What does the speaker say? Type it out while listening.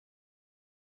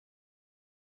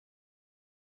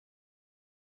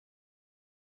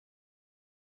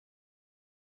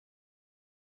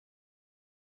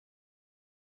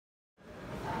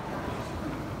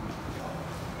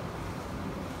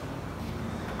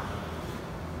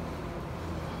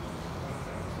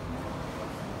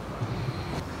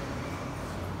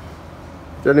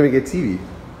Don't even get TV.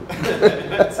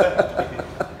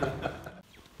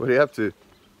 What are you up to?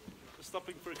 Just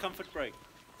stopping for a comfort break.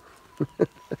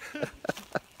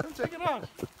 Come check it out.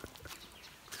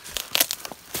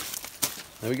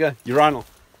 There we go, urinal.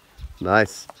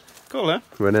 Nice. Cool, huh?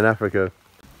 We're in Africa.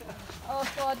 Oh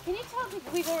God, can you tell me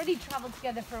we've already travelled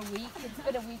together for a week? It's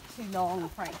been a week too long,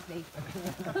 frankly.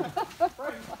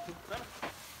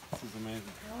 This is amazing.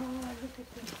 Oh, look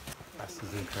at this.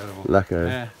 This is incredible. Lekker.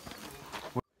 Yeah.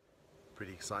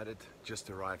 Pretty excited.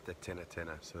 Just arrived at Tena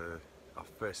Tena, so our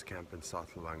first camp in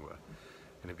South Luangwa.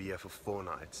 Going to be here for 4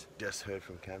 nights. Just heard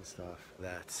from camp staff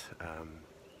that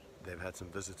they've had some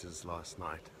visitors last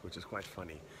night, which is quite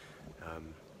funny.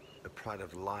 A pride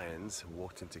of lions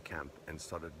walked into camp and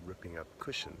started ripping up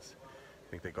cushions. I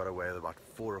think they got away with about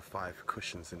 4 or 5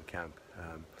 cushions in camp.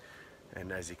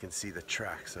 And as you can see, the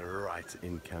tracks are right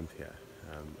in camp here.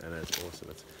 And it's awesome.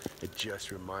 It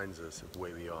just reminds us of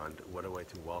where we are, and what a way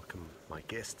to welcome my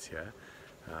guests here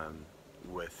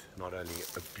with not only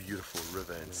a beautiful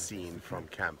river and scene from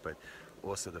camp, but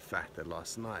also the fact that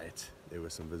last night there were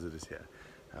some visitors here.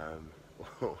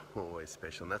 Always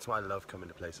special, and that's why I love coming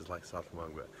to places like South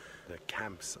Luangwa. The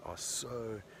camps are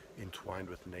so entwined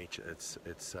with nature.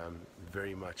 It's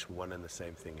very much one and the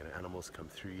same thing. You know, animals come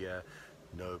through here,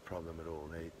 no problem at all.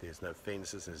 There's no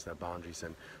fences, there's no boundaries,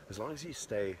 and as long as you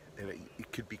stay, you know, you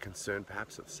could be concerned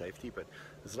perhaps with safety, but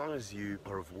as long as you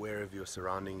are aware of your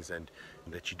surroundings and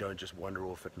that you don't just wander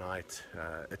off at night,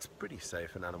 it's pretty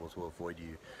safe, and animals will avoid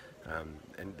you.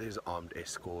 And there's armed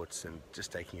escorts and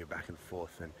just taking you back and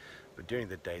forth, but during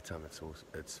the daytime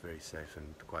it's very safe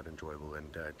and quite enjoyable,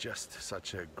 and just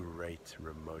such a great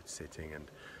remote setting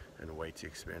and a way to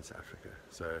experience Africa.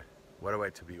 So what a way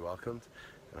to be welcomed,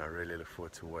 and I really look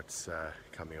forward to what's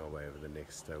coming our way over the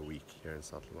next week here in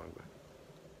South Luangwa.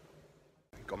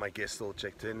 Got my guests all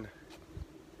checked in,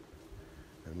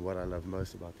 and what I love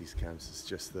most about these camps is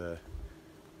just the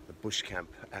bush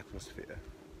camp atmosphere.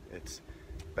 It's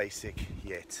basic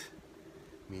yet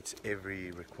meets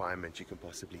every requirement you can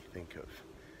possibly think of.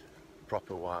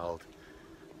 Proper wild.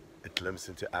 It glimpses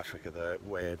into Africa the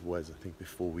way it was, I think,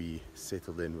 before we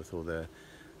settled in with all the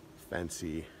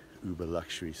fancy uber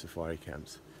luxury safari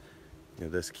camps. You know,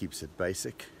 this keeps it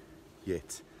basic,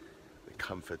 yet the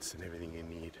comforts and everything you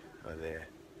need are there.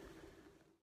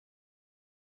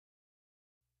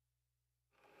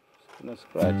 No,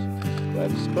 scratch.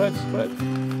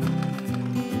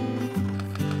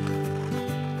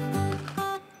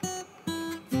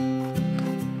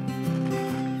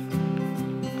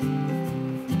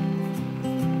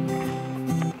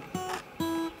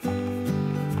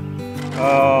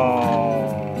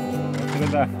 Oh, look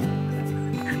at that.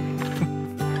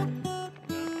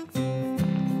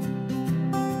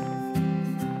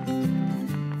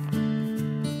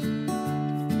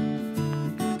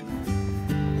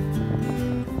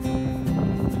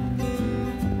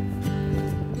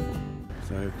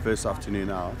 So first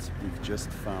afternoon out, we've just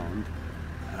found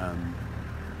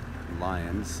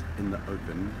lions in the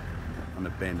open on a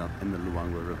bend in the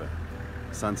Luangwa River.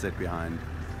 Sunset behind.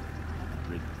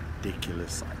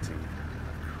 Ridiculous sighting,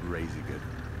 crazy good.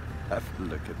 Have a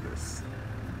look at this.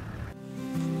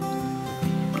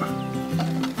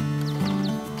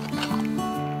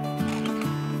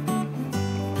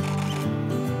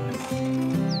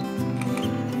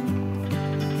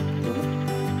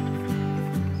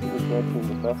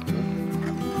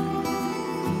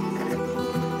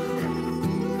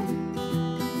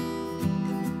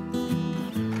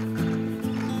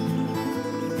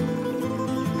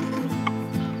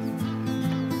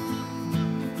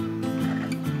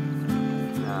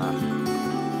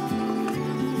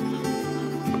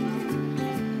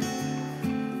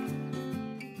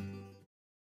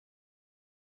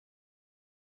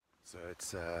 So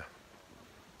it's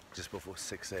just before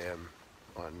 6 AM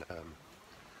on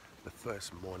the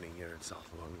first morning here in South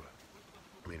Luangwa.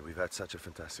 I mean, we've had such a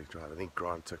fantastic drive. I think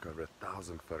Grant took over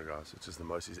 1,000 photographs, which is the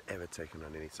most he's ever taken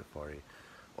on any safari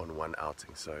on one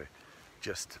outing. So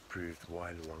just proved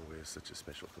why Luangwa is such a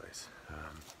special place.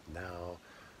 Now,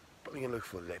 probably gonna look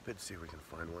for leopards, see if we can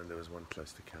find one. There was one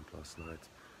close to camp last night.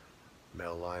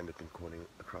 Male lion had been calling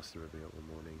across the river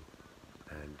all morning,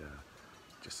 and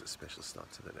just a special start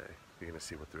to the day. We're going to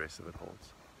see what the rest of it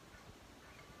holds.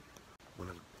 One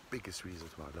of the biggest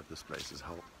reasons why I love this place is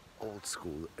how old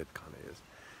school it kind of is.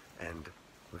 And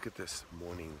look at this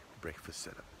morning breakfast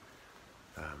setup.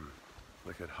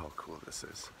 Look at how cool this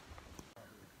is.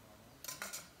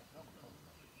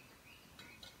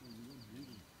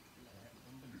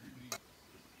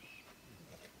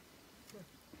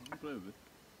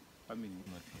 I mean,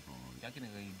 not people. You're going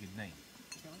to get good name.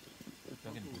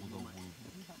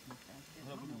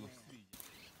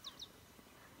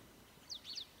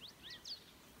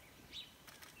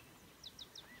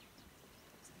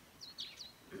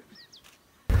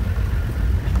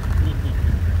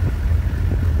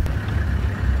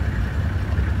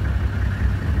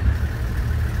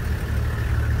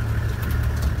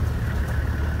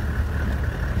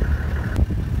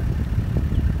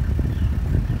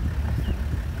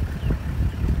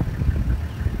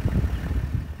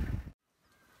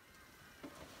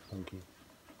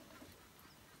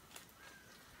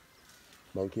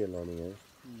 Monkey alarming, eh?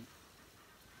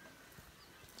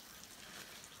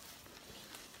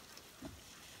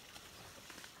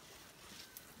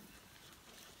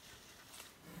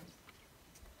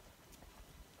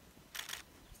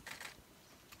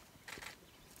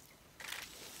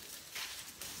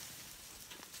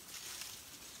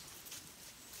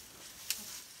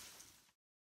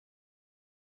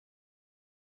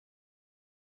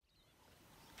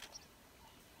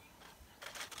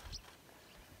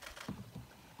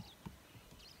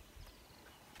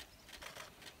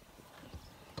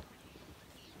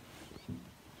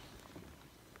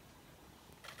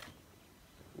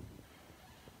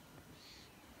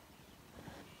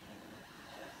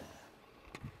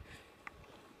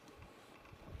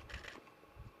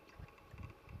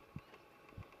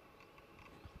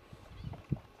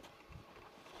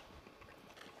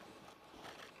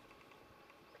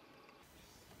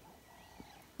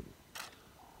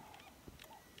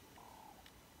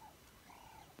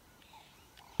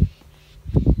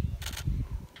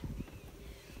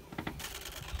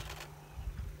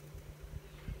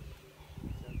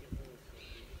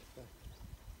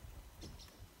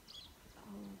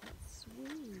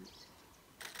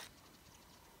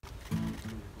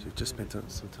 So we've just spent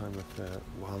some time with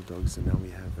wild dogs, and now we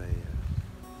have a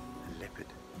leopard.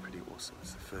 Pretty awesome.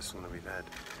 It's the first one that we've had.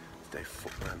 It's day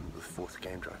four, the fourth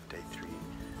game drive, day 3,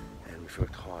 and we've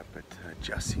worked hard, but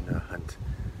just seen her hunt.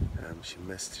 She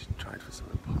missed. She tried for some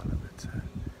impala, but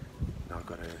now I've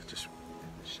got her just in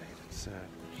the shade. It's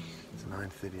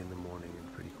 9:30 in the morning,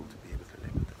 and pretty cool to be with a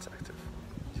leopard that's active.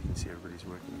 As you can see, everybody's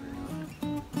working very hard.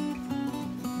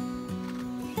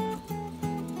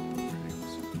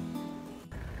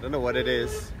 I don't know what it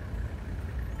is.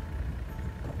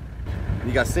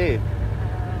 You guys see it?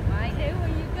 I know where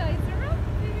you guys are up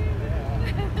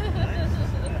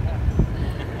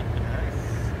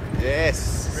to. Yes!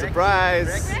 Surprise!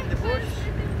 Breakfast in the bush.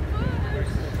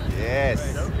 Yes!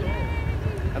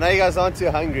 I know you guys aren't too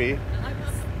hungry. I'm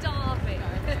starving.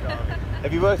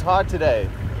 Have you worked hard today?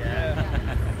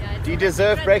 Yeah, Do you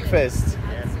deserve breakfast?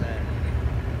 Yes, man.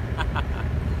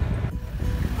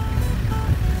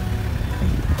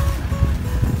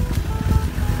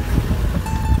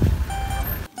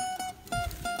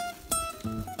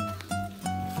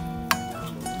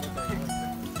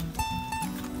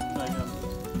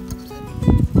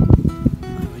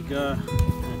 There we go.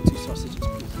 2 sausages,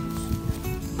 please.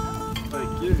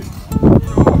 Thank you.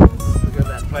 Look at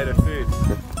that plate of food.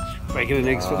 Bacon and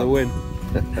eggs for the win.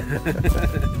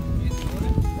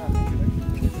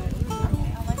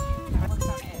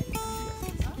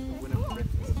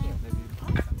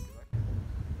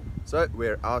 So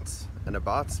we're out and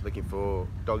about looking for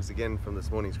dogs again from this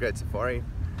morning's great safari,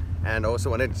 and I also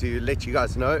wanted to let you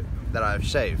guys know that I've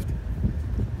shaved,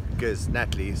 because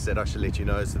Natalie said I should let you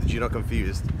know so that you're not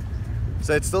confused.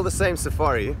 So it's still the same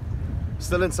safari,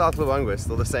 still in South Luangwa,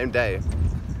 still the same day.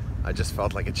 I just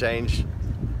felt like a change,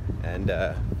 and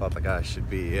felt like I should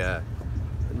be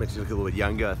makes you look a little bit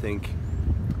younger, I think.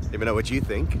 Let me know what you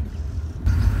think.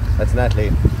 That's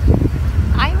Natalie.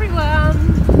 Hi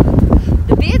everyone.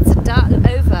 The beards are done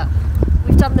over.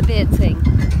 We've done the beard thing,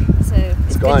 so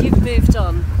it's gone. good you've moved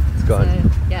on. It's gone. So,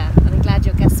 yeah, and I'm glad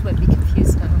your guests won't be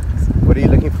confused now. So, What are you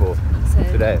looking for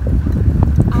today?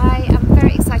 I am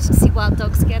very excited to see wild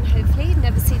dogs again, hopefully.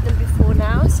 Never seen them before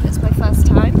now, so it's my first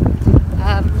time.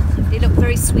 They looked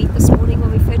very sweet this morning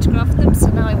when we photographed them, so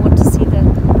now I want to see the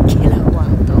killer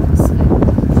wild dogs.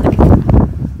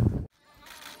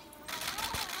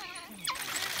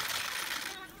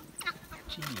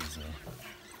 Jeez,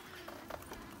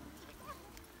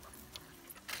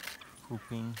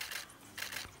 pooping.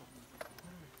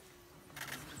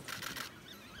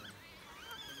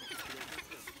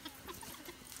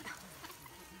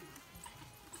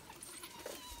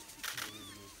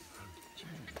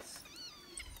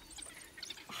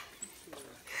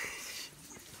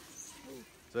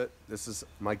 So this is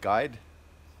my guide.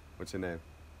 What's your name?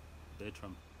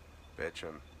 Bertram.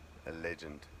 Bertram, a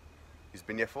legend. He's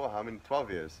been here for how many?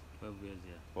 12 years? 12 years,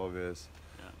 yeah. 12 years.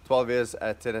 Yeah. 12 years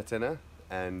at Tena Tena,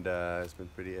 and it's been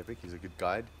pretty epic. He's a good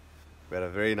guide. We had a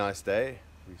very nice day.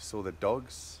 We saw the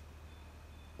dogs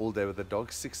all day with the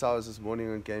dogs. 6 hours this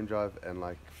morning on game drive and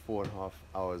like 4.5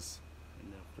 hours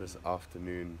this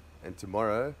afternoon. And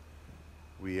tomorrow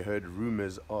we heard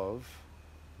rumors of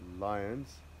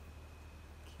lions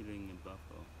killing a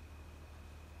buffalo.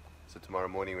 So tomorrow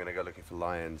morning we're gonna go looking for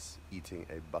lions eating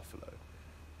a buffalo.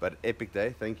 But epic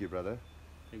day. Thank you, brother.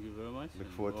 Thank you very much. Look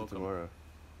forward to tomorrow.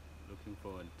 Looking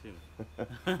forward too.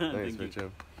 Thanks, Thank you.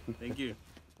 Richard. Thank you.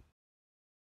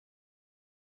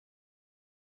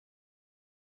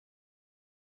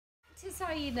 It is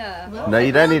hyena. No,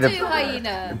 you don't need do to.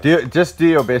 hyena. Just do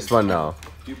your best one now.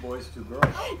 2 boys, 2 girls.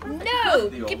 No,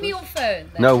 give me your phone.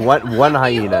 Then. No, one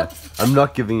hyena. I'm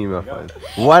not giving you my phone.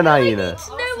 One hyena. I need to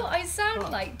know what I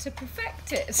sound like to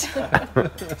perfect it.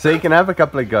 So you can have a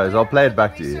couple of goes. I'll play it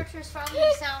back to you. Researchers found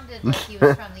he sounded like he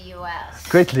was from the US.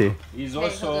 Quickly. He's Okay,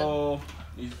 also,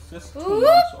 he's just 2 Ooh.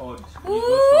 months old. He's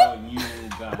also a new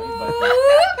guy, but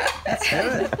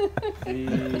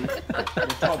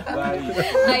the top guy is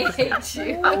I hate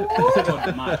you.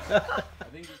 called Matt. I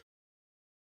think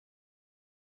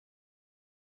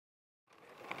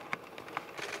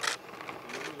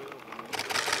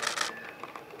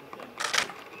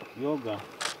yoga.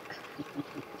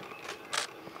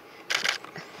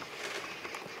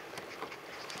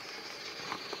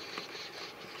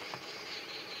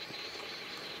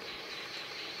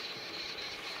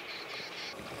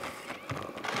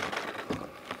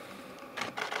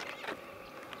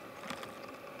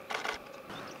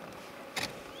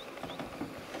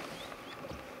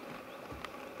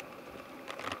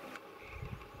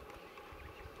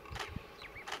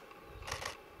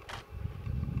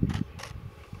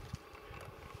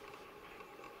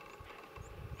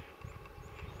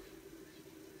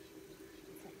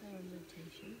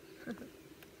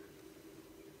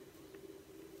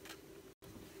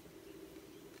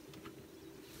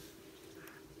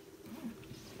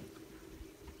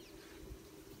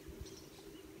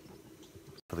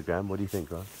 For the gram, what do you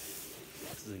think, Ron?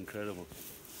 This is incredible.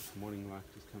 Morning light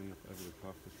just coming up over the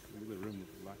carpet. Look at the rim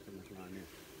of light on this line here.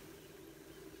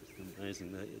 It's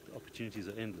amazing. The opportunities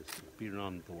are endless. Be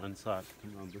around the one side,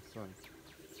 come around this side.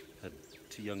 Had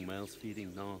 2 young males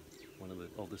feeding now. One of the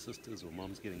older sisters or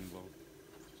mom's getting involved.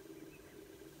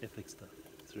 Epic stuff.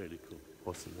 It's really cool.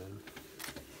 Awesome, man.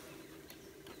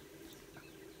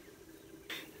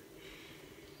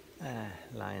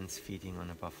 Lions feeding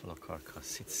on a buffalo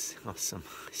carcass. It's awesome.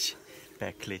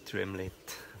 Backlit, rimlit,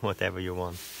 whatever you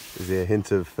want. Is there a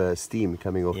hint of steam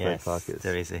coming off that Yes, carcass?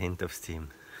 there is a hint of steam.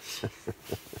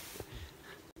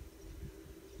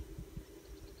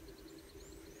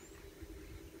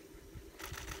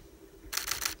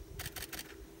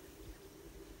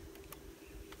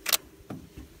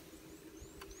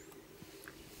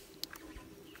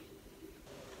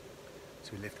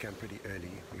 So we left camp pretty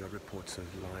early. We got reports of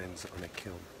lions on a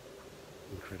kill.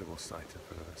 Incredible sight in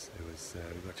front of us. It was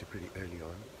we got you pretty early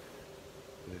on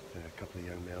with a couple of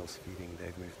young males feeding.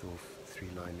 They've moved off. 3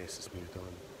 lionesses moved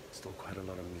on. Still quite a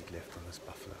lot of meat left on this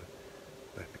buffalo.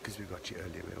 But because we got you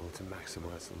early, we were able to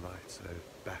maximize the light. So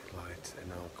backlight and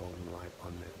now golden light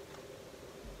on them.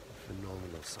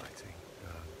 Phenomenal sighting.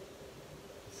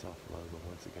 South Luangwa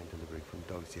once again delivering from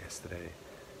dogs yesterday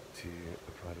to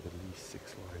a pride of at least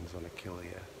 6 lions on a kill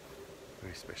here.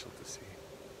 Very special to see.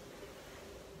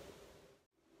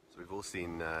 So we've all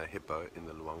seen hippo in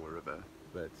the Luangwa River,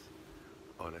 but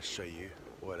I want to show you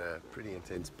what a pretty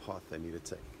intense path they need to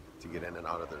take to get in and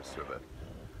out of this river.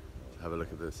 So have a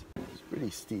look at this. It's pretty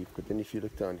steep, but then if you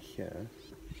look down here,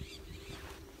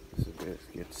 this is where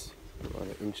it gets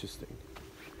rather interesting.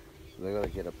 So they've got to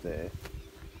get up there,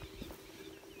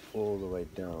 all the way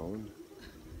down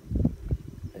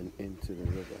and into the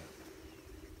river.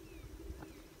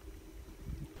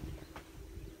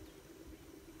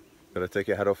 Gotta take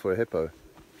your hat off for a hippo.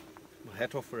 My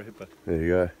hat off for a hippo. There you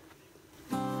go.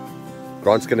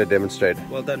 Grant's gonna demonstrate.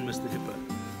 Well done, Mr. Hippo.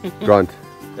 Grant,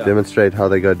 Yeah. demonstrate how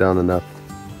they go down and up.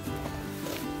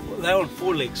 Well, they're on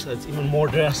 4 legs, so it's even more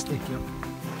drastic. Yeah.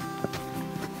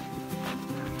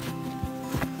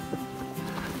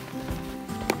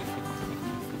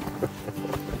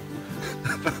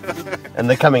 And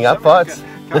they're coming up parts?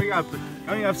 Coming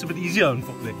up's a bit easier on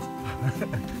 4 legs.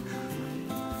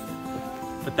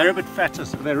 But they're a bit fatter,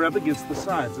 so they rub against the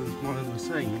sides, as Mohan was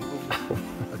saying.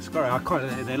 Sorry, I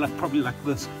can't. They're like, probably like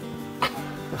this.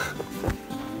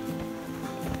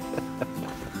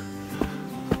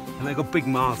 And they got big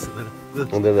mouths. So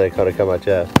And then they kind of come out,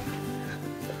 yeah.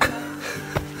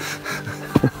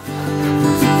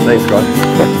 Thanks, Grant.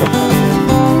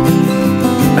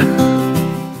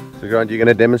 So, Grant, you're going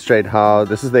to demonstrate how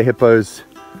this is the hippo's,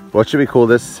 what should we call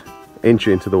this?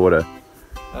 Entry into the water.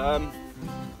 I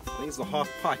think it's a half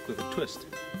pike with a twist.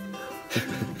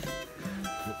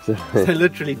 They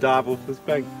literally dive off this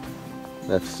bank.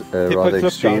 That's Hippo rather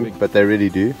cliff extreme, diving. but they really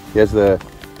do. Here's the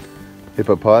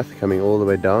hippo path coming all the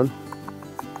way down.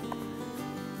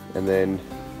 And then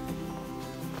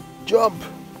jump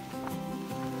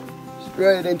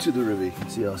straight into the river. You can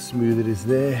see how smooth it is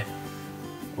there.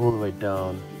 All the way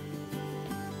down.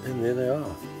 And there they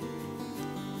are.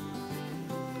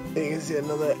 You can see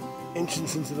another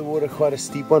entrance into the water, quite a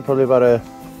steep one, probably about a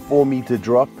 4-meter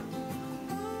drop.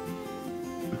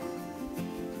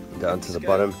 Down to the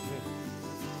bottom.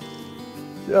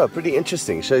 Yeah, pretty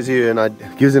interesting. Shows you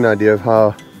gives you an idea of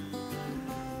how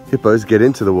hippos get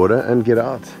into the water and get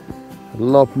out. A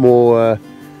lot more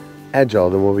agile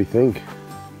than what we think.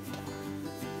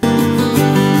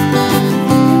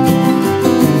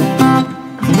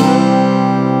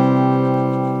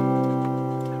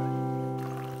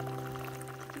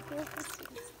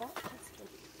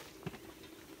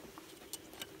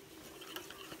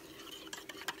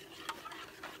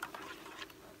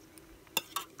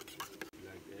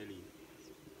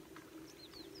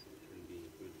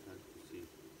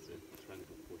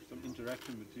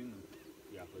 Interaction between them.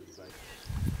 Yeah,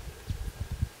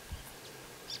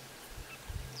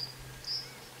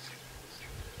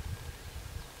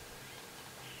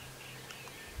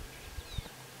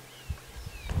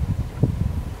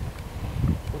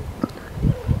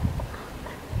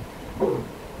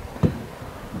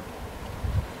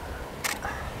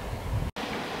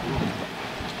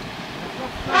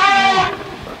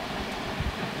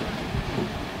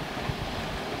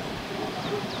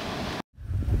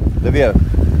 Olivia,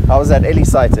 how was that Ellie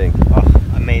sighting?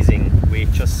 Oh, amazing. We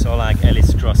just saw like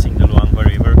Ellis crossing the Luangwa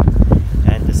River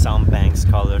and the sandbanks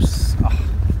colors. Oh,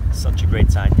 such a great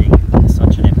sighting.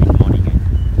 Such an epic morning.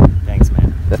 Thanks,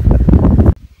 man.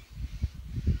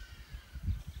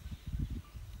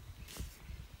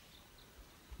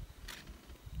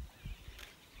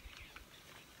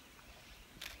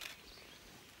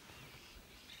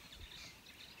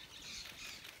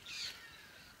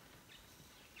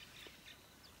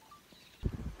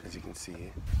 As you can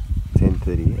see,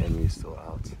 10:30 and we're still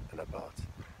out and about.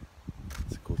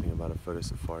 It's a cool thing about a photo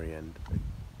safari and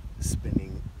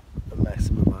spending a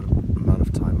maximum amount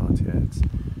of time out here.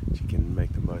 You can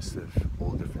make the most of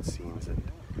all different scenes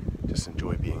and just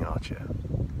enjoy being out here.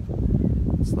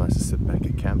 It's nice to sit back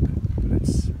at camp, but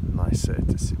it's nicer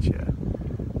to sit here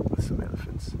with some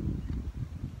elephants.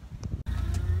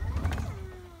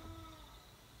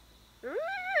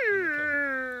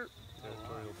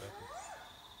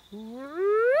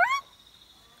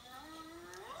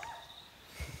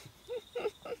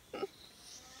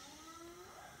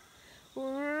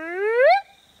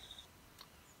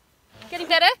 Getting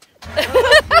better?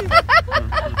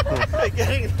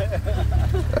 Getting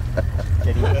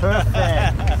perfect.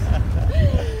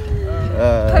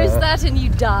 Post that and you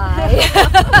die.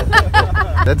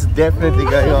 That's definitely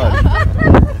going on.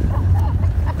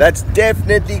 That's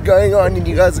definitely going on, and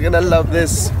you guys are gonna love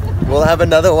this. We'll have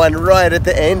another one right at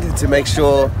the end to make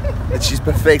sure that she's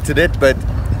perfected it, but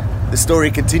the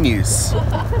story continues.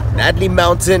 Natalie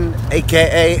Mountain,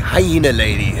 aka Hyena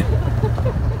Lady.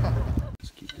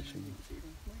 Just keep fishing.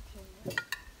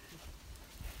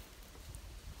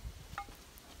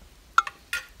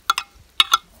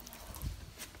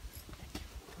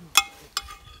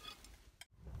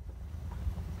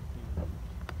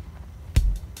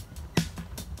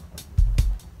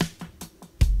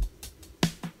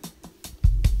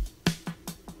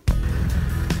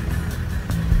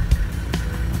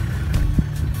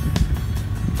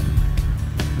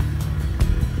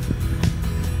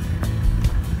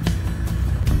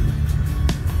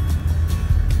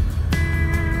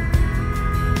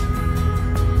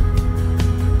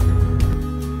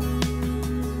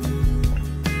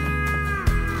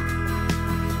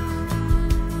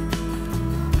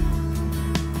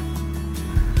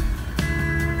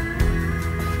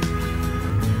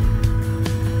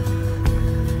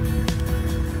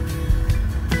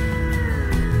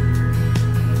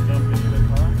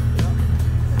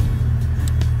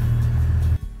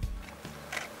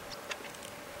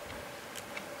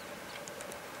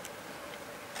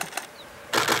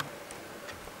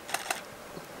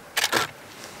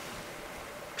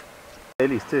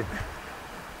 Ellie's too.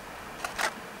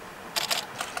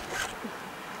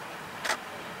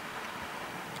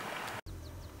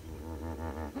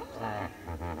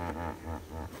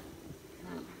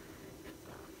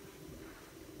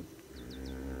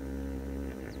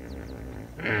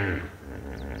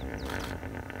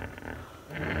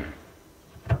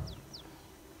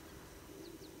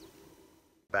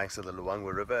 Banks of the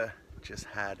Luangwa River just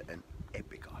had an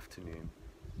epic afternoon.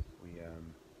 We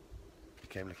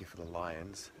came looking for the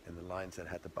lions, and the lions that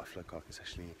had the buffalo carcass,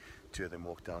 actually 2 of them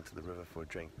walked down to the river for a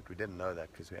drink, but we didn't know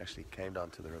that because we actually came down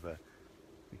to the river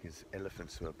because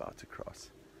elephants were about to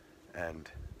cross. And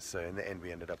so in the end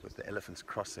we ended up with the elephants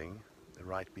crossing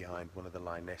right behind one of the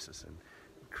lionesses, and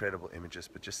incredible images,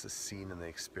 but just the scene and the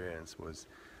experience was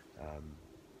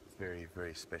very,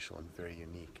 very special and very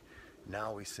unique.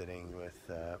 Now we're sitting with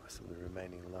some of the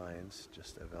remaining lions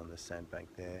just over on the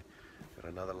sandbank there.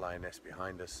 Got another lioness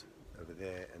behind us over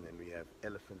there, and then we have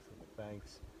elephants on the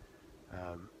banks,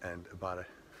 and about a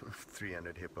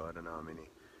 300 hippo, I don't know how many.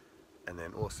 And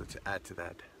then also to add to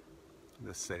that,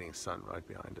 the setting sun right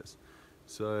behind us.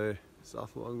 So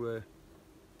South Luangwa,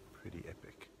 pretty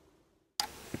epic.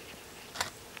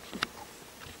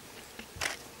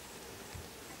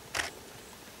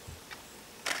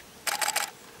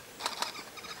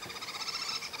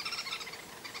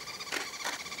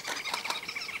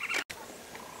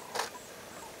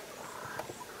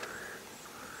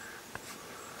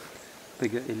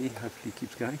 Bigger Ellie hopefully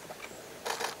keeps going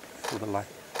for the light.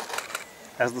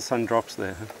 As the sun drops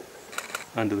there,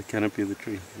 under the canopy of the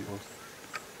tree.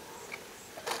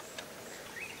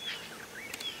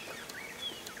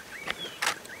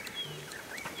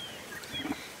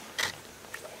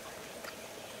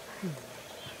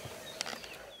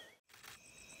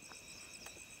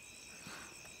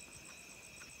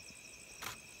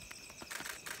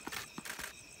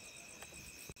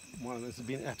 Wow, this has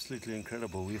been absolutely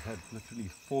incredible. We've had literally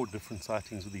 4 different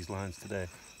sightings with these lions today.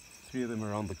 3 of them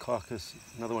around the carcass,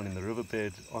 another one in the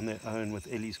riverbed on their own with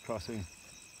Ellie's crossing.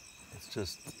 It's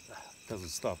just doesn't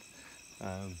stop.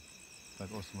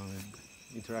 But also my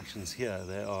interactions here,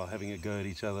 they are having a go at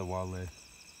each other while they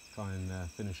try and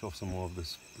finish off some more of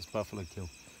this buffalo kill.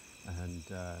 And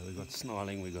we got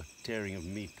snarling, we got tearing of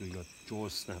meat, we got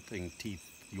jaws snapping, teeth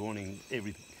yawning,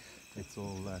 everything. It's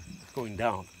all going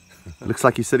down. Looks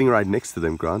like you're sitting right next to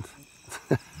them, Grant.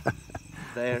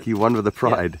 Like you won with the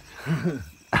pride.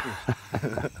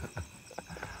 Yeah.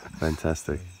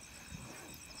 Fantastic.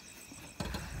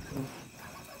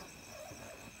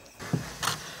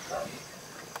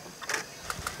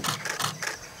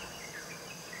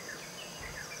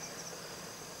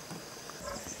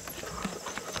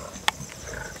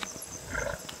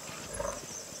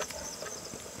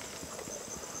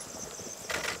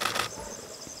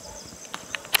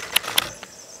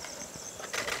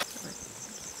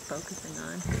 Focusing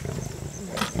on.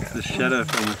 The shadow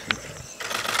from it.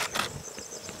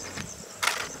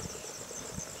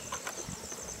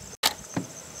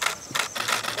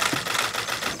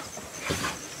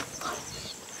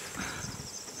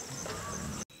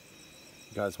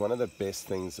 Guys, one of the best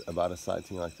things about a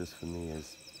sighting like this for me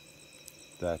is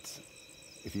that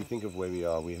if you think of where we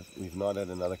are, we've not had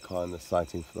another car in the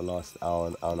sighting for the last hour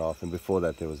and a half, and before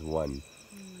that there was one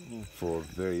for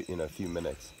very, a few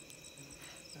minutes.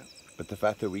 But the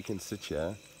fact that we can sit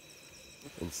here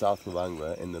in South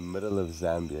Luangwa in the middle of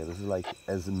Zambia, this is like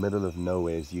as middle of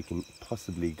nowhere as you can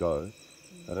possibly go.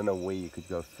 I don't know where you could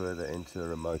go further into a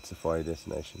remote safari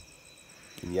destination.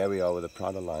 And here we are with the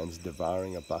pride of lions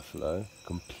devouring a buffalo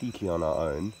completely on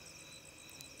our own.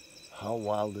 How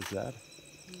wild is that?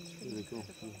 It's really cool.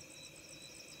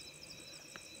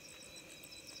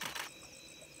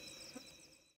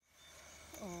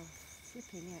 Oh,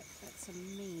 flipping it, that's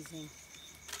amazing.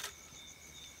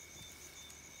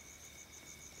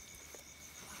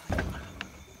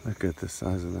 Look at the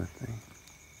size of that thing.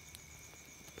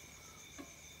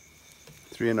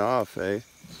 3.5, eh?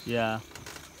 Yeah.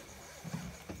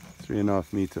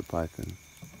 3.5 meter python.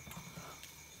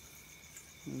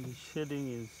 And the shedding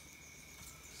is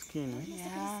skin, right?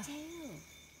 Yeah.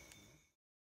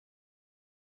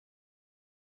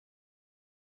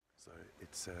 So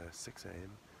it's 6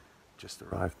 a.m. Just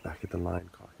arrived back at the lion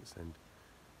carcass, and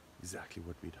exactly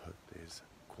what we'd hoped. There's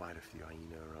quite a few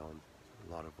hyena around,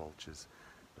 a lot of vultures.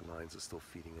 The lions are still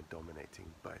feeding and dominating,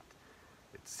 but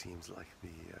it seems like the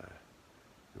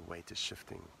weight is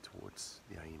shifting towards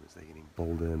the hyenas. They're getting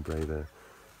bolder and braver,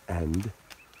 and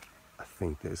I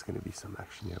think there's going to be some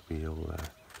action here. We'll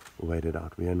wait it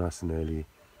out. We are nice and early.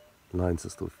 The lions are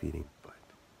still feeding, but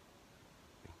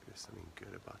I think there's something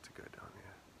good about to go down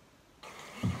here.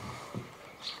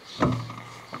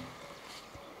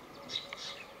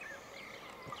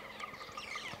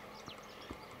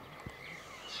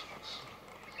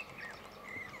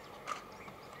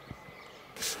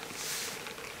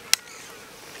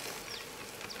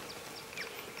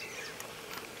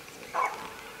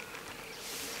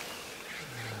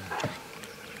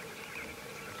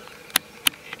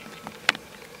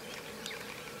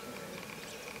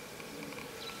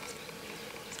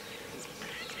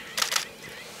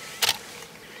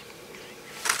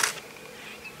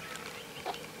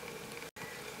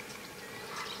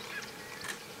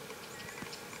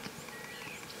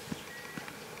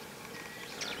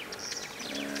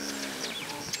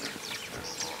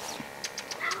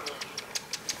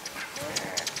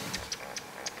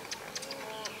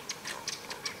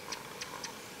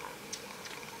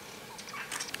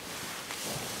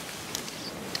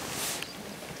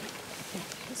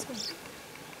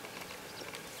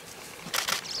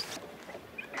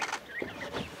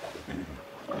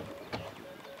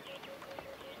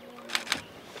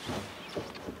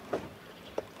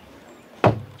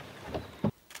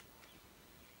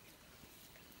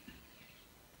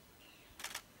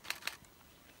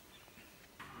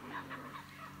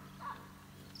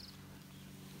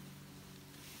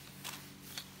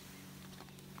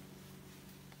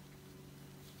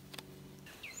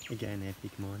 Again,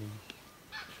 epic morning.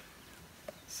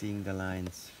 Seeing the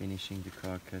lions, finishing the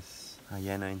carcass,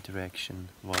 hyena interaction,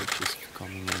 vultures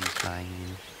coming in, flying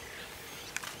in.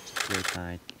 Great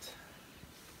night.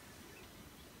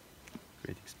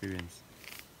 Great experience.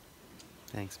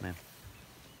 Thanks, man.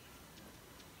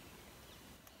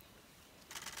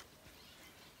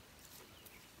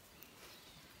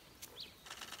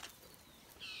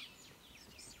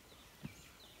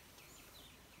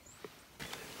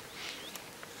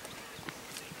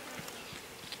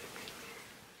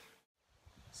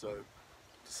 So,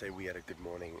 to say we had a good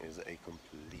morning is a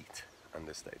complete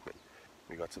understatement.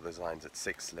 We got to those lions at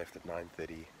 6, left at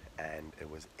 9:30, and it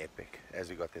was epic.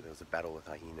 As we got there, there was a battle with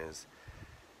hyenas.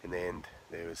 In the end,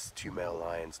 there was 2 male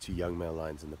lions, 2 young male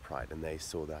lions in the pride, and they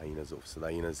saw the hyenas off. So the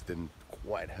hyenas didn't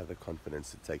quite have the confidence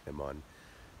to take them on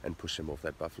and push them off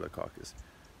that buffalo carcass.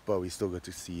 But we still got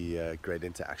to see great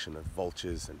interaction of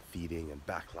vultures and feeding and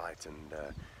backlight, and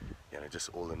you know, just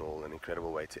all in all, an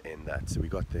incredible way to end that. So we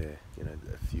got there, you know,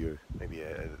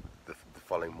 the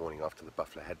following morning after the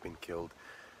buffalo had been killed.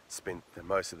 Spent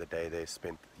most of the day there.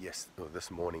 Spent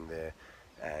this morning there,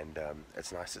 and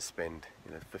it's nice to spend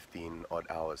 15 odd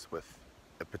hours with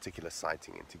a particular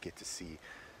sighting and to get to see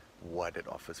what it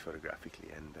offers photographically,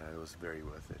 and it was very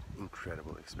worth it.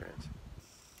 Incredible experience.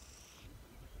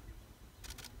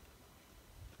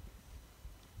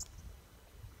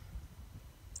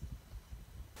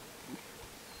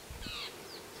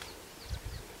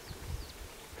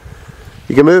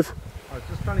 You can move. I was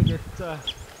just trying to get.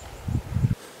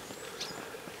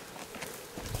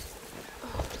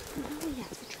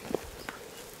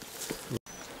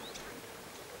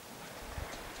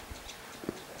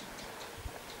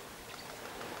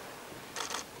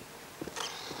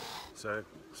 So,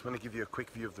 just want to give you a quick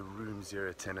view of the room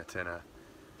 010.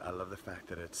 I love the fact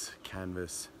that it's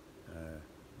canvas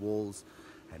walls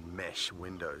and mesh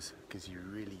windows, because you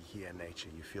really hear nature.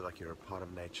 You feel like you're a part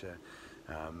of nature,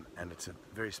 and it's a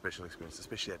very special experience,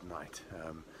 especially at night,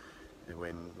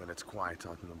 when it's quiet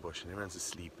out in the bush and everyone's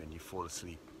asleep, and you fall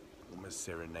asleep almost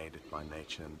serenaded by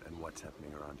nature and what's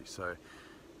happening around you. So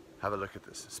have a look at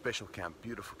this special camp,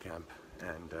 beautiful camp,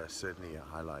 and certainly a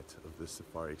highlight of this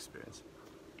safari experience.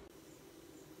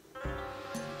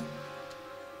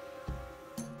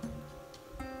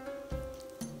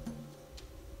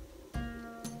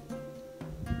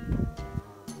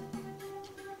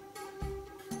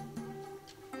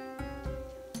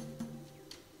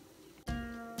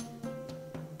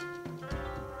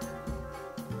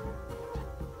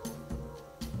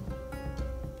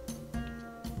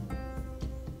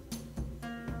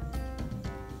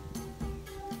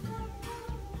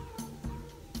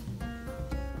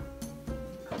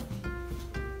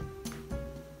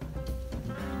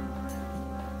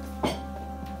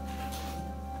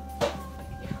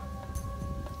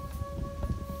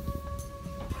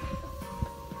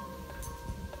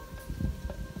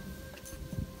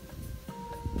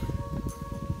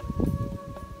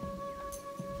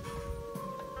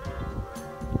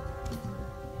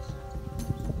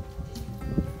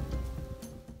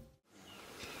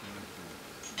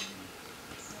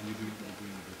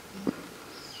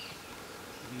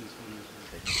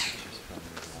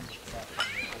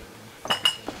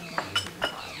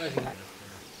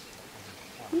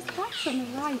 These cats on the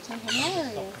right are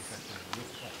hilarious.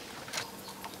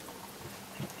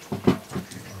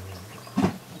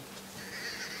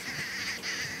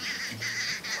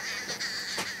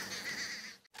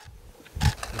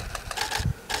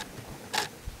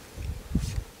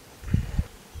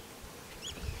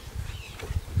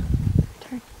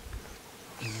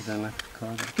 I don't like the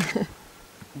car.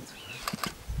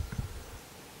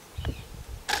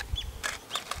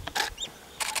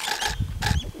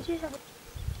 Did you have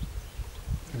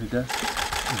Is it dust?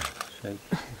 Shake.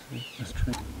 That's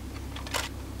true.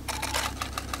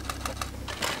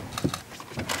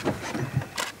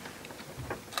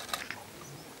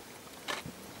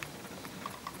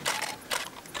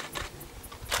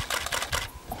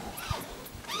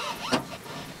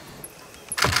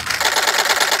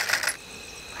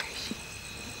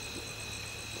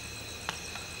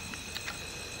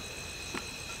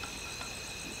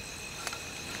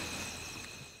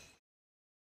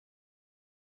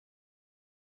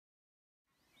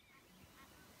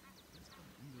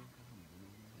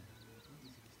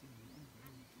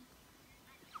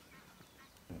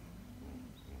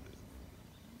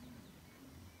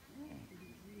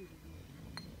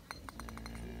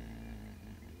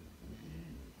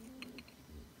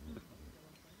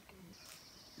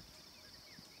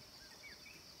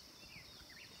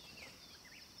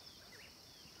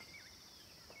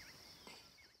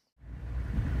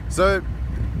 So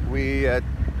we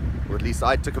or at least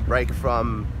I took a break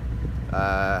from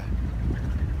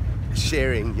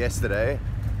sharing yesterday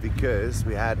because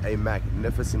we had a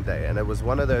magnificent day, and it was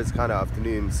one of those kind of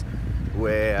afternoons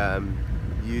where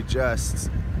you just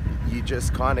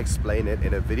can't explain it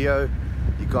in a video,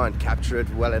 you can't capture it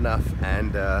well enough,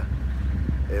 and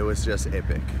it was just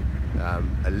epic.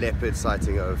 A leopard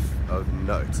sighting of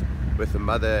note, with the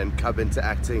mother and cub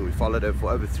interacting. We followed her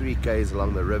for over 3 k's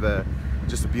along the river.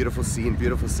 Just a beautiful scene,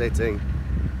 beautiful setting,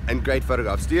 and great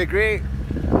photographs. Do you agree?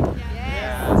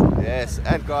 Yes. Yes,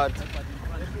 and God.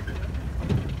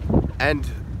 And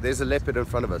there's a leopard in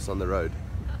front of us on the road.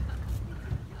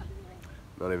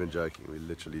 Not even joking, we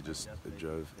literally just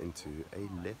drove into a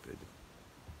leopard.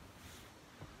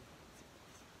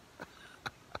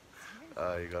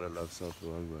 Oh, you gotta love South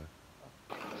Luangwa.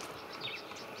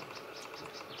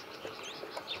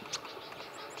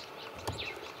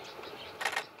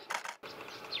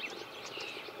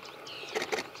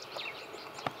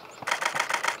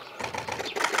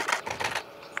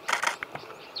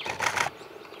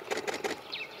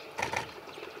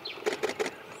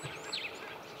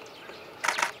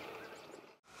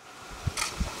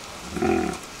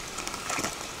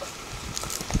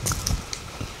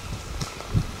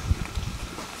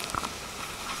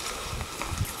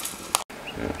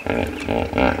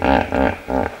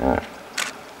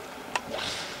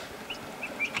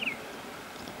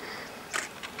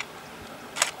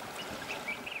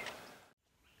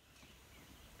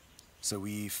 So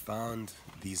we found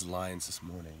these lions this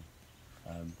morning,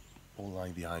 all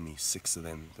lying behind me, 6 of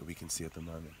them that we can see at the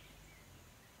moment,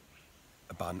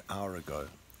 about an hour ago,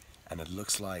 and it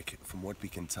looks like, from what we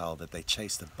can tell, that they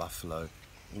chased a buffalo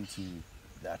into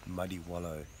that muddy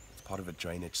wallow. It's part of a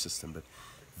drainage system, but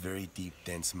very deep,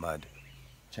 dense mud.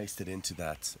 Chased it into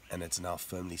that, and it's now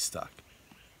firmly stuck.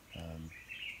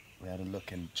 We had a look,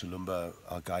 and Chulumba,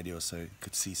 our guide, also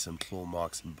could see some claw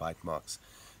marks and bite marks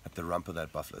at the rump of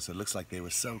that buffalo. So it looks like there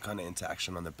was some kind of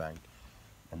interaction on the bank,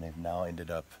 and they've now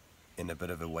ended up in a bit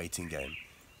of a waiting game.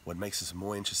 What makes this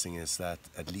more interesting is that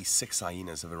at least 6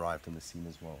 hyenas have arrived on the scene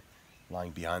as well, lying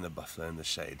behind the buffalo in the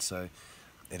shade. So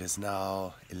it is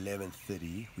now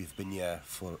 11:30. We've been here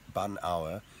for about an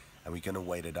hour, and we're going to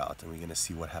wait it out, and we're going to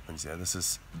see what happens here. This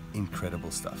is incredible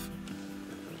stuff.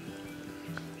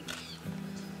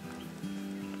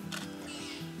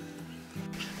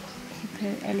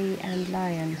 Ellie and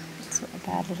lion. It's not a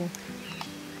bad little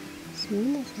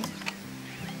scene, is it?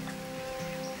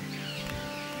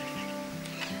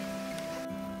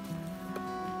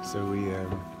 So we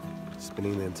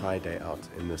spending the entire day out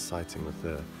in this sighting with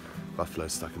the buffalo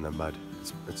stuck in the mud.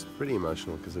 It's pretty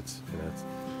emotional because it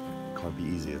can't be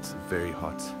easy. It's very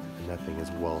hot, and that thing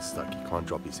is well stuck. He can't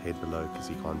drop his head below because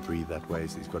he can't breathe that way,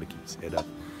 so he's got to keep his head up.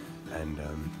 And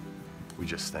we're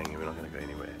just staying here. We're not going to go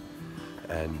anywhere.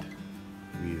 And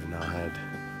we've now had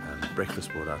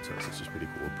breakfast brought out to us, which is pretty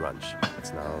cool, brunch.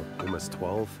 It's now almost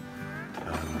 12.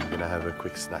 We're going to have a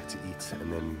quick snack to eat,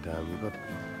 and then we've got,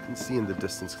 you can see in the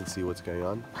distance, can see what's going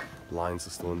on. Lions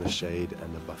are still in the shade,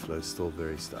 and the buffalo is still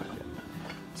very stuck. And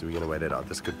so we're going to wait it out.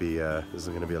 This could be, this is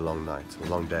going to be a long night, a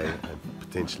long day, and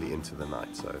potentially into the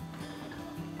night. So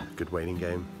good waiting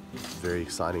game, very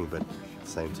exciting, but at the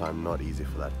same time not easy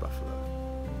for that buffalo.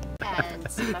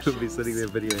 And some He'll be mushrooms. sitting there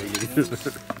videoing.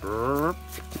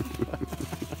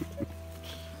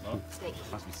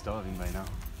 Must be starving by now.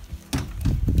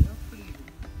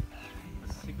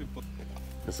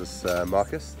 This is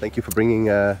Marcus. Thank you for bringing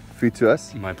food to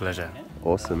us. My pleasure.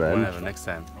 Awesome, Whenever, man. next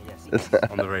time.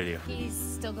 On the radio. He's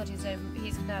still got his own,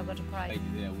 he's now got a pride.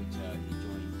 There, which he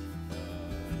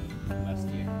joined last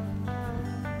year.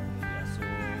 Yeah, so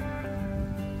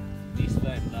this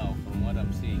time now, from what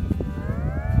I'm seeing,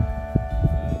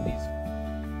 these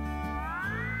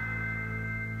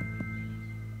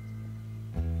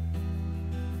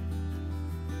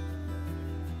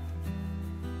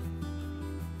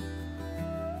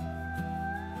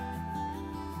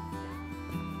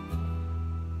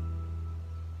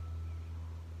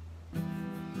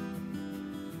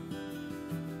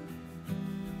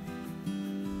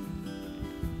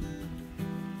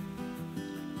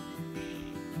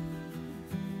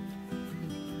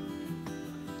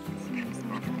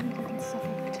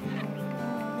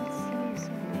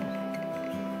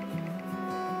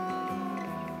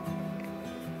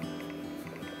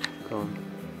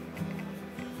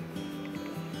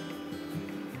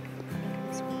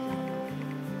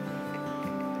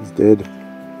He's dead.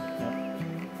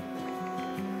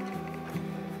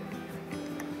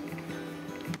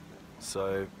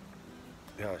 So,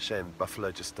 yeah, shame.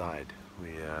 Buffalo just died. We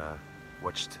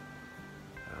watched.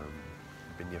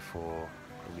 Been here for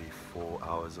probably 4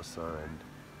 hours or so, and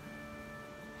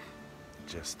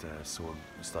just saw him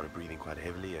started breathing quite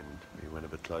heavily, and we went a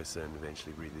bit closer and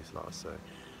eventually breathed his last. So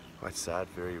quite sad,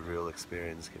 very real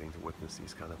experience getting to witness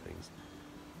these kind of things,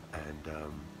 and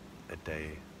a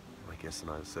day my guests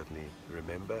and I certainly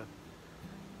remember.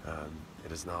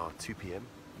 It is now 2 p.m.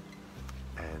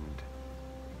 and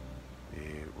we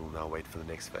will now wait for the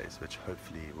next phase, which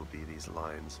hopefully will be these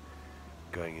lions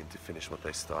going in to finish what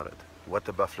they started. What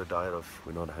the buffalo died of,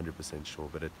 we're not 100% sure,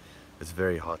 but it's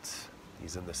very hot.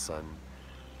 He's in the sun,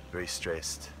 very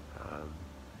stressed,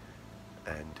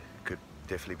 and could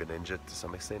definitely been injured to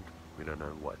some extent. We don't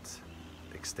know what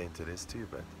extent it is to,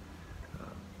 but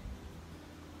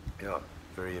yeah,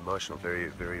 very emotional, very,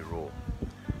 very raw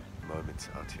moment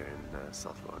out here in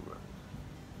South Luangwa.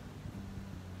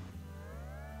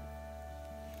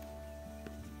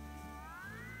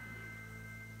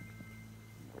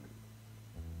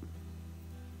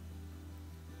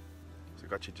 So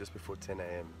got you just before 10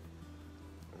 a.m.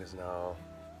 It is now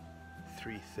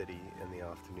 3:30 in the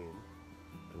afternoon.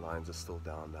 The lions are still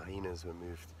down. The hyenas were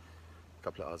moved a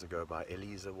couple of hours ago by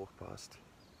Elisa walked past,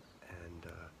 and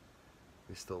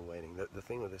we're still waiting. The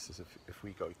thing with this is if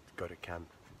we go to camp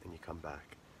and you come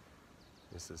back,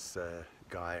 there's this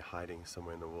guy hiding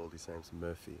somewhere in the world. His name's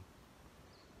Murphy,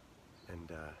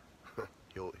 and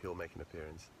he'll make an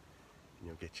appearance, and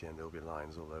you'll get you, and there'll be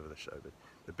lions all over the show. But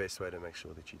the best way to make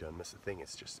sure that you don't miss a thing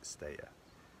is just to stay here,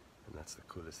 and that's the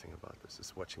coolest thing about this,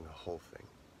 is watching the whole thing.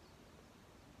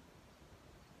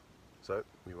 So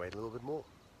we wait a little bit more.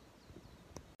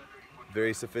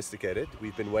 Very sophisticated.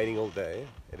 We've been waiting all day.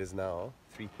 It is now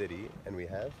 3:30 and we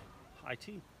have High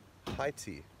tea. high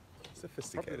tea. Probably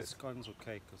Sophisticated. with scones or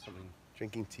cake or something.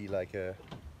 Drinking tea like a...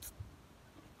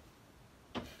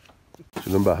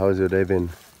 Lumba, how's your day been?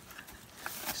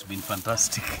 It's been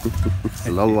fantastic. It's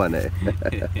a long one, eh?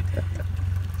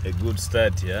 A good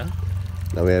start, yeah?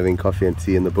 Now we're having coffee and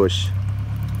tea in the bush.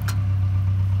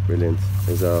 Brilliant.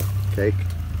 There's our cake.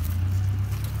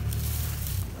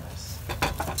 Nice.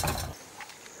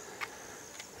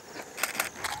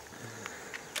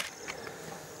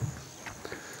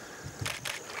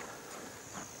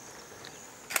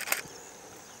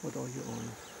 What are you on?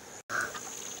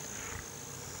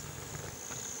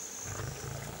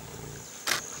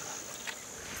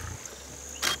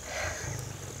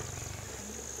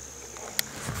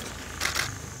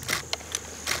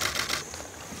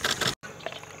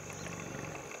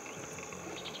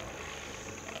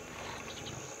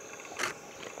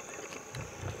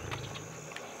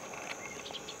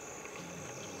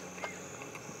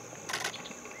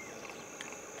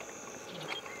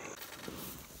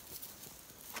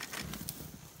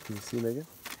 Can you see, Megan?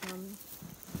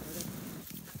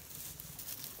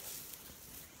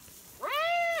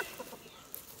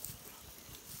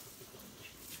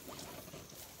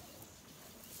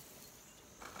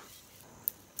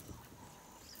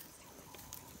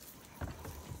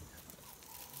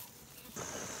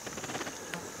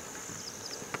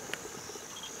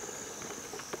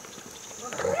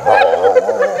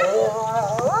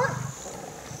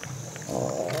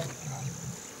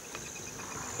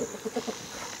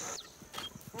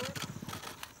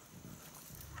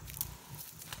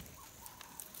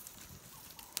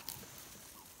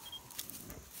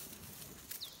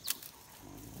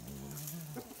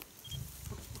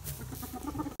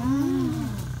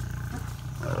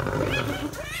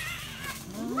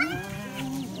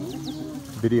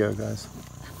 Video, guys.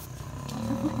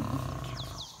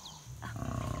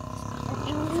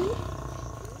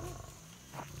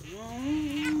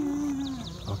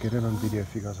 I'll get it on video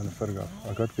if you guys want to photograph.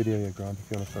 I got video here, Grant,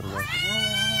 if you want to photograph.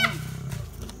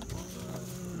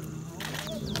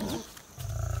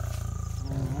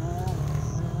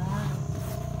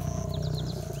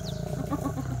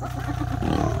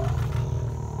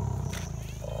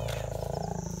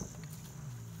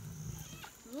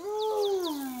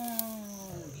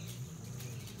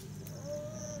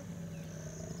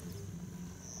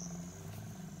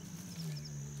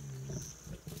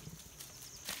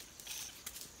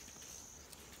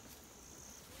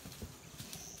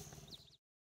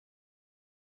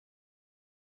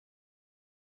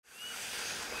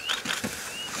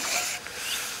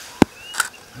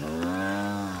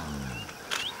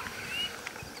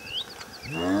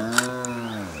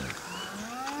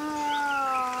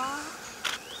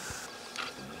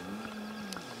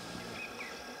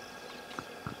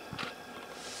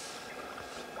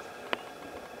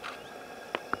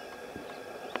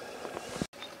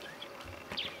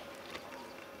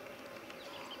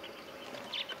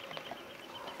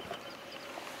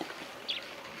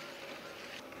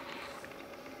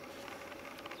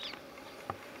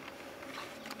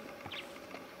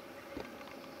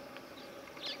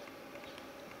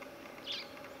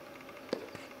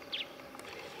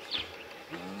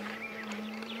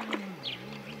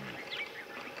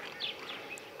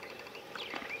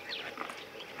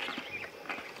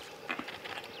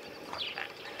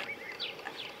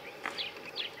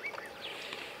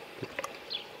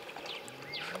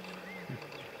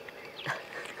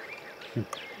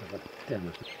 Damn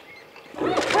it.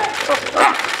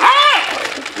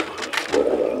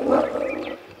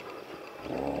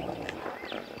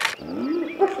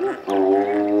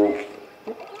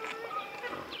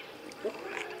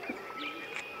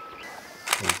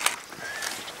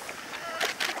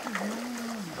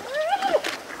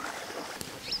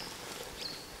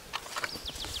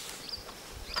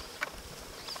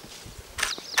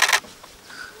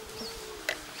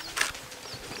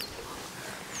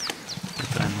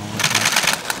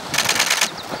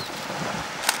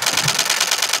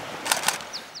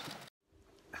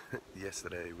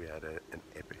 Yesterday we had an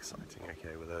epic sighting,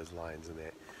 okay, with those lions in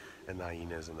there and the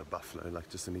hyenas and the buffalo, like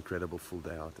just an incredible full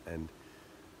day out. And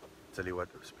tell you what,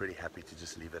 I was pretty happy to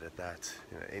just leave it at that.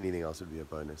 You know, anything else would be a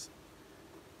bonus.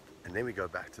 And then we go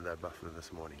back to that buffalo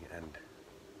this morning and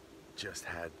just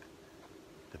had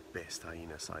the best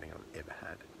hyena sighting I've ever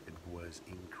had. It was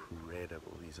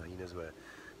incredible. These hyenas were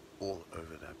all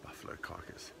over that buffalo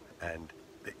carcass, and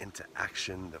the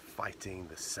interaction, the fighting,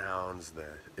 the sounds,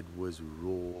 it was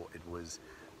raw, it was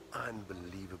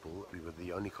unbelievable. We were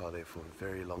the only car there for a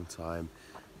very long time.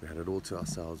 We had it all to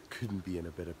ourselves. Couldn't be in a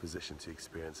better position to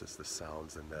experience this, the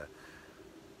sounds and the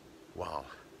wow.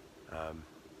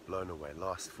 Blown away.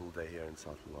 Last full day here in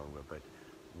South Luangwa, but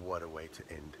what a way to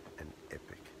end an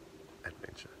epic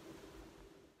adventure.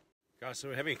 Guys, so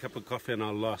we're having a cup of coffee on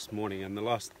our last morning, and the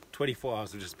last 24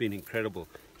 hours have just been incredible.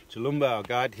 Chilumba, our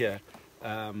guide here,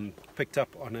 picked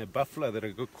up on a buffalo that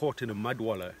had got caught in a mud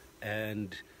wallow,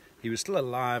 and he was still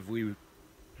alive.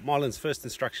 Marlon's first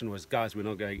instruction was, guys, we're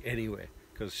not going anywhere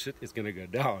because shit is going to go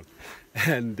down.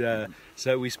 And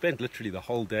so we spent literally the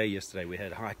whole day yesterday. We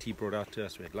had high tea brought out to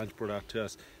us, we had lunch brought out to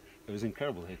us. It was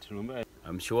incredible here, Chilumba.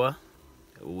 I'm sure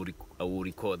I will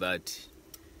recall that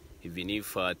even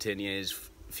if 10 years,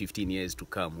 15 years to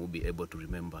come, we'll be able to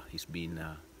remember. It's been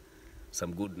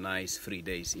some good, nice 3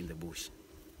 days in the bush.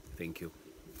 Thank you.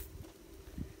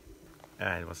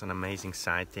 It was an amazing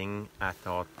sighting. I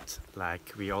thought,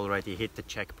 like, we already hit the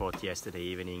jackpot yesterday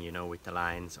evening, you know, with the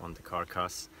lions on the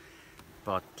carcass.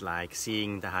 But like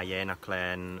seeing the hyena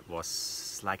clan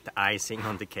was like the icing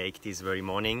on the cake this very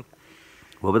morning.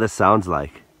 What were the sounds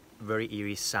like? Very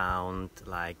eerie sound,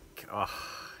 like, oh,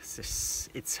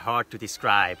 it's hard to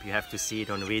describe. You have to see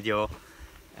it on video.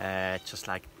 Just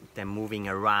like them moving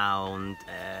around,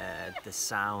 the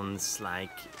sounds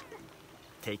like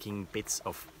taking bits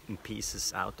of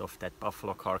pieces out of that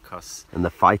buffalo carcass. And the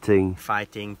fighting.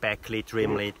 Fighting, backlit,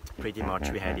 rimlit, pretty much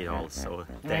we had it all. So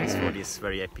thanks for this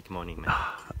very epic morning, man.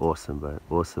 Awesome, bro.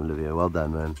 Awesome, Olivia. Well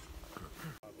done, man.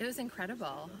 It was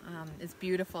incredible. It's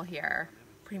beautiful here.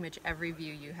 Pretty much every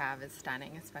view you have is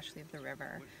stunning, especially of the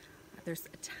river. There's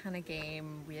a ton of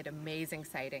game. We had amazing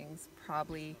sightings,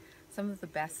 probably some of the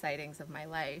best sightings of my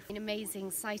life.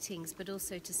 Amazing sightings, but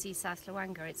also to see South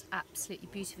Luangwa. It's absolutely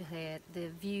beautiful here. The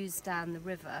views down the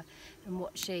river and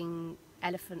watching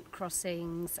elephant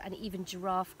crossings and even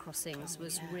giraffe crossings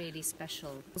was really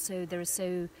special. Also, there are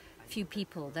so few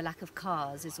people. The lack of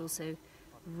cars is also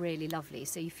really lovely.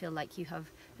 So you feel like you have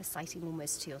a sighting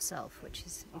almost to yourself, which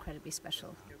is incredibly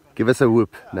special. Give us a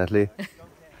whoop, Natalie.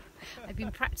 I've been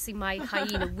practicing my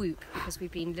hyena whoop because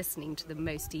we've been listening to them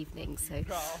most evenings, so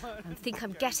I think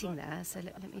I'm getting there. So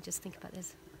let me just think about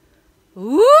this.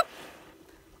 Whoop!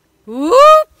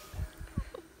 Whoop!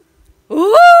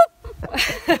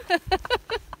 Whoop!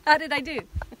 How did I do?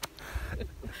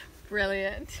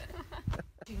 Brilliant.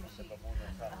 Are you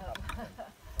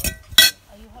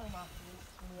home afterwards?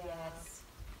 Yes.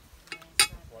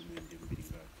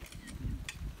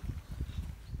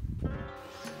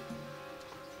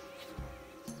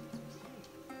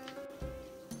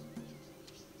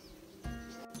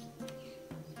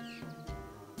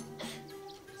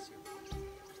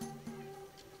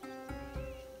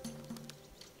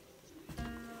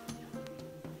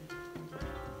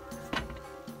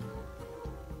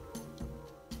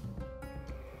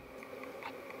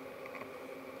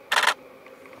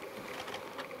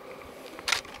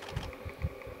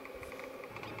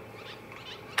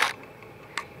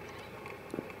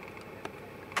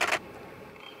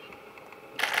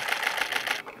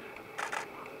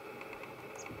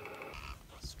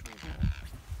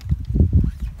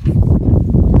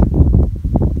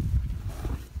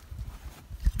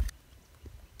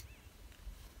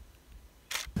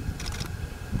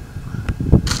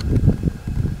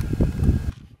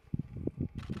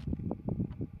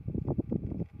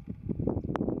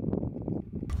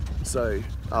 So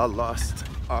our last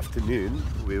afternoon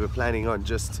we were planning on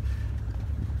just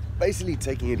basically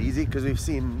taking it easy because we've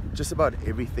seen just about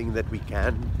everything that we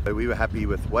can. So we were happy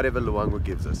with whatever Luangwa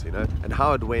gives us, you know. And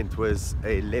how it went was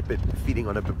a leopard feeding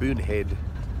on a baboon head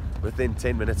within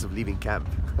 10 minutes of leaving camp.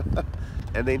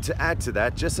 And then to add to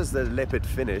that, just as the leopard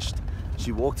finished,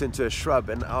 she walked into a shrub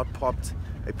and out popped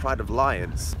a pride of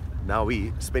lions. Now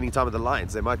we spending time with the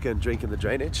lions. They might go and drink in the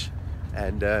drainage.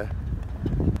 And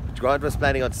Grant was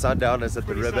planning on sundowners at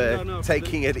the river,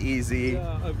 taking it easy.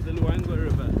 Yeah, over the Luangwa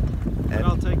River. But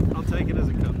I'll take it as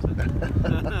it comes.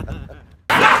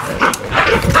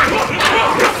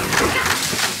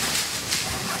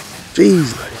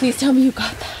 Jeez. Please tell me you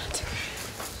got that.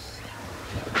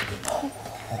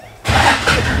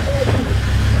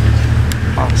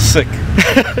 Oh, sick.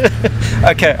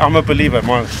 Okay, I'm a believer,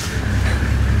 Mark.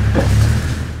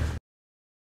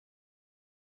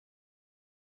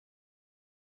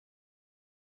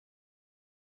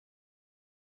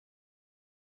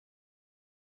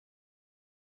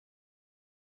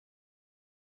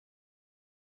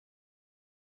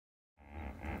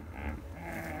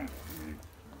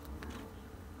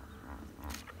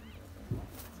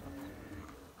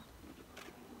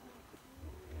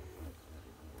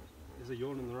 There's a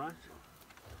yawn on the right.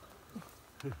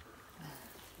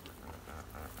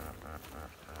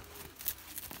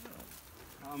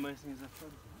 How amazing is that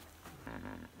photo?